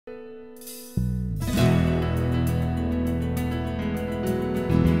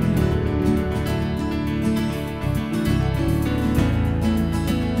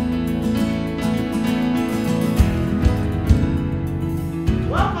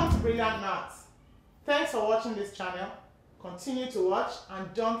Brilliant Maths. Thanks for watching this channel. Continue to watch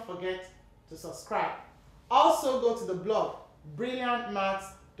and don't forget to subscribe. Also go to the blog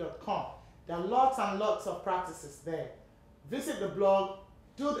brilliantmaths.com. There are lots and lots of practices there. Visit the blog,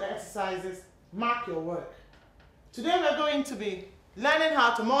 do the exercises, mark your work. Today we're going to be learning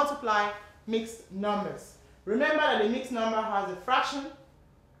how to multiply mixed numbers. Remember that a mixed number has a fraction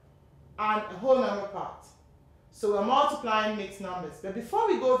and a whole number part. So we're multiplying mixed numbers. But before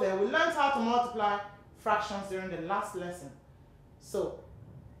we go there, we learned how to multiply fractions during the last lesson. So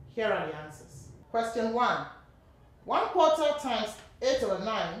here are the answers. Question 1. 1/4 times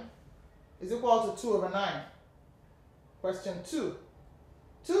 8/9 is equal to 2/9. Question 2.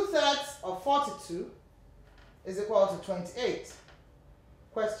 2/3 of 42 is equal to 28.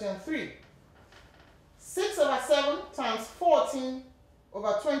 Question 3. 6/7 times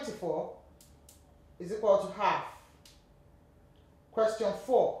 14/24 is equal to half. Question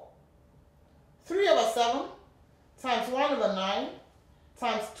 4. 3/7 times 1/9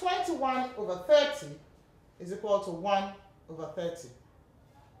 times 21/30 is equal to 1/30.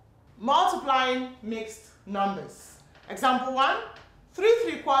 Multiplying mixed numbers. Example 1. 3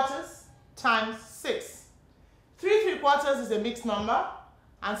 3/4 times 6. 3 3/4 is a mixed number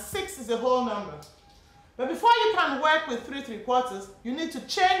and 6 is a whole number. But before you can work with 3 3/4, you need to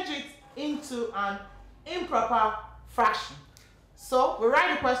change it into an improper fraction. So we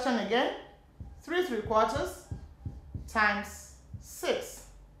write the question again. 3 3/4 times 6.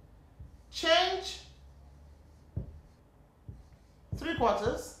 Change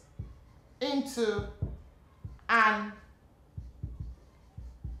 3/4 into an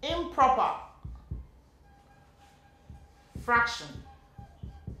improper fraction.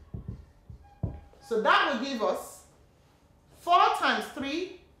 So that will give us 4 times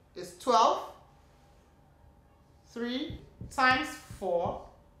 3 is 12. 3 times 4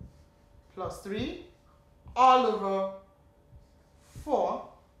 plus 3 all over 4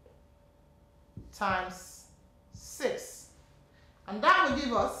 times 6. And that will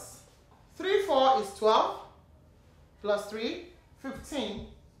give us 3 4 is 12 plus 3, 15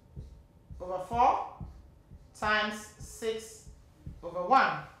 over 4 times 6 over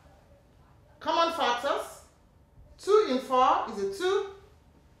 1. Common factors. 2 in 4 is a 2.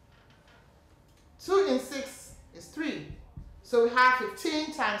 2 in 6 is 3. So we have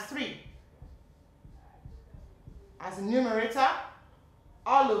 15 times 3 as a numerator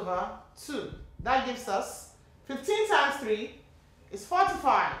all over 2. That gives us 15 times 3 is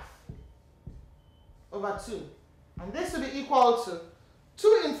 45 over 2. And this will be equal to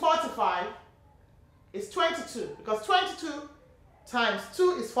 2 in 45 is 22, because 22 times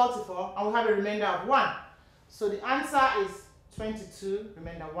 2 is 44 and we have a remainder of 1. So the answer is 22,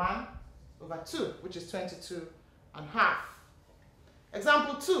 remainder 1 over 2, which is 22 and half.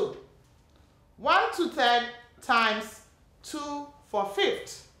 Example 2. 1 2/3 times 2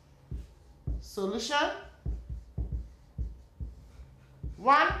 4/5. Solution.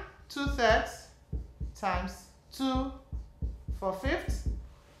 1 2/3 times 2 4/5.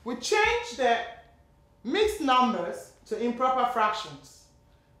 We change the mixed numbers to improper fractions.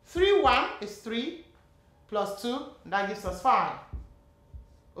 3 1 is 3 plus 2, and that gives us 5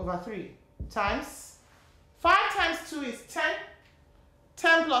 over 3 times 5 times 2 is 10.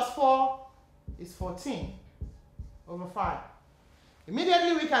 10 plus 4 is 14 over 5.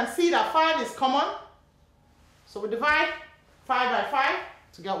 Immediately we can see that 5 is common. So we divide 5 by 5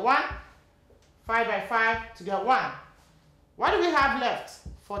 to get 1. 5 by 5 to get 1. What do we have left?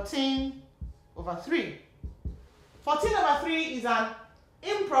 14 over 3. 14 over 3 is an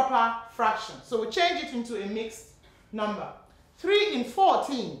improper fraction. So we change it into a mixed number. 3 in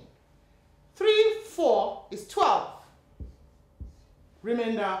 14. 3 4 is 12.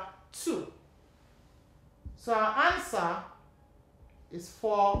 Remainder 2. So our answer is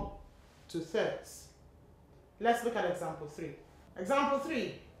 4 2/3. Let's look at example 3. Example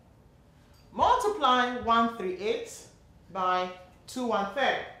 3. Multiply 138 by 2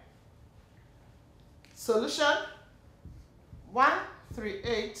 1/3. Solution.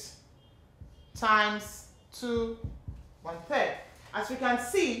 138 times 2 1/3. As we can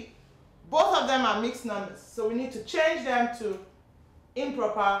see, both of them are mixed numbers, so we need to change them to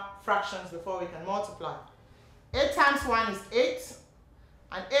improper fractions before we can multiply. 8 times 1 is 8,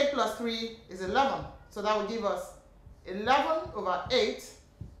 and 8 plus 3 is 11. So that will give us 11 over 8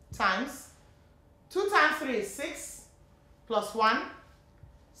 times 2 times 3 is 6 plus 1,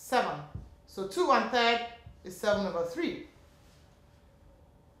 7. So 2 1/3 is 7 over 3.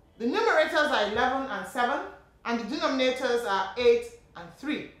 The numerators are 11 and 7, and the denominators are 8 and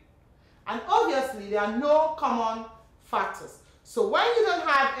 3. And obviously, there are no common factors. So when you don't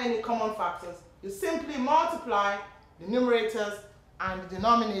have any common factors, you simply multiply the numerators and the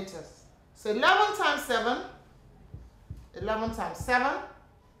denominators. So 11 times 7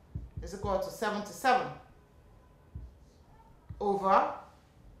 is equal to 77 over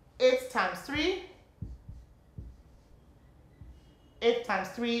 8 times 3. 8 times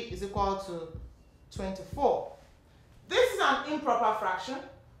 3 is equal to 24. This is an improper fraction,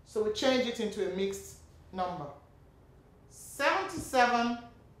 so we change it into a mixed number. 77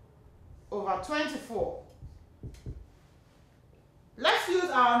 over 24. Let's use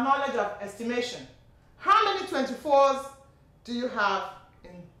our knowledge of estimation. How many 24s do you have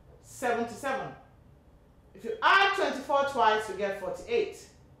in 77? If you add 24 twice, you get 48.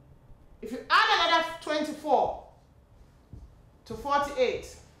 If you add another 24 to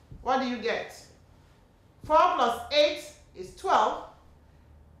 48, what do you get? 4 plus 8 is 12.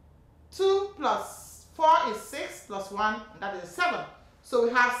 2 plus 4 is 6 plus 1, and that is 7. So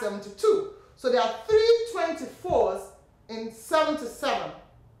we have 72. So there are 3 24s in 77.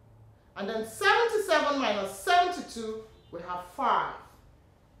 And then 77 minus 72, we have 5.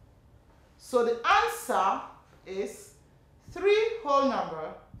 So the answer is 3 whole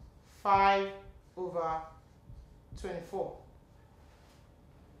number, 5 over 24.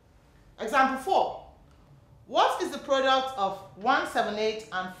 Example 4. What is the product of 178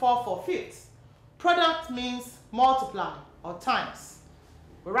 and 4/4? Product means multiply or times.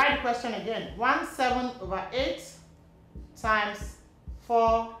 We write the question again. 17 over 8 times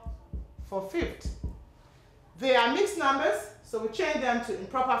 4/4. They are mixed numbers, so we change them to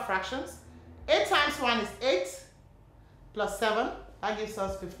improper fractions. 8 times 1 is 8 plus 7. That gives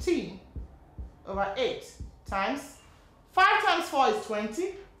us 15 over 8 times 5 times 4 is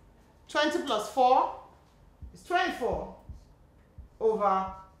 20. 20 plus 4 is 24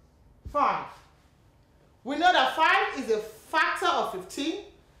 over 5. We know that 5 is a factor of 15.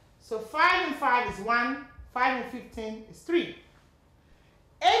 So 5 in 5 is 1. 5 in 15 is 3.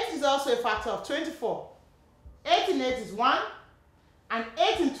 8 is also a factor of 24. 8 in 8 is 1. And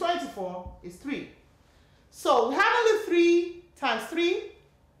 8 in 24 is 3. So we have only 3 times 3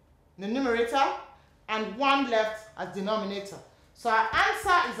 in the numerator and 1 left as denominator. So our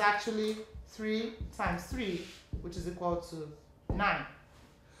answer is actually 3 times 3, which is equal to 9.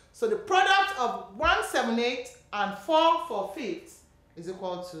 So the product of 178 and 4/4 is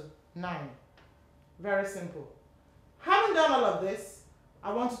equal to 9. Very simple. Having done all of this,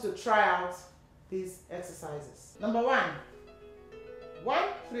 I want you to try out these exercises. Number 1.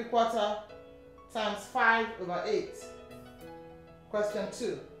 1/3 times 5 over 8. Question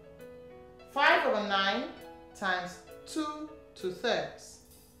 2. 5 over 9 times 2 2/3.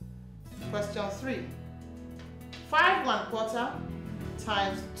 Question 3. 5 1/4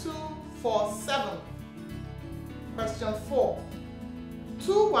 times 2 4/7. Question 4.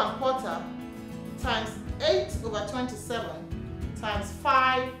 2 1/4 times 8 over 27 times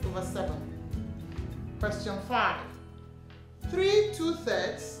 5 over 7. Question 5. 3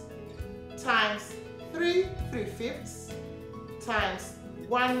 2/3 times 3 3/5 times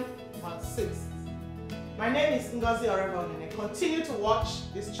 1 1/6. My name is Ngozi Orevaoghene. Continue to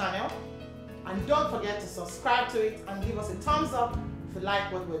watch this channel and don't forget to subscribe to it and give us a thumbs up if you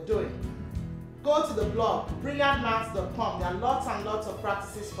like what we're doing. Go to the blog brilliantmaths.com. There are lots and lots of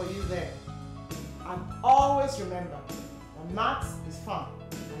practices for you there. And always remember that maths is fun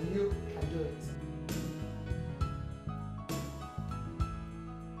and you can do it.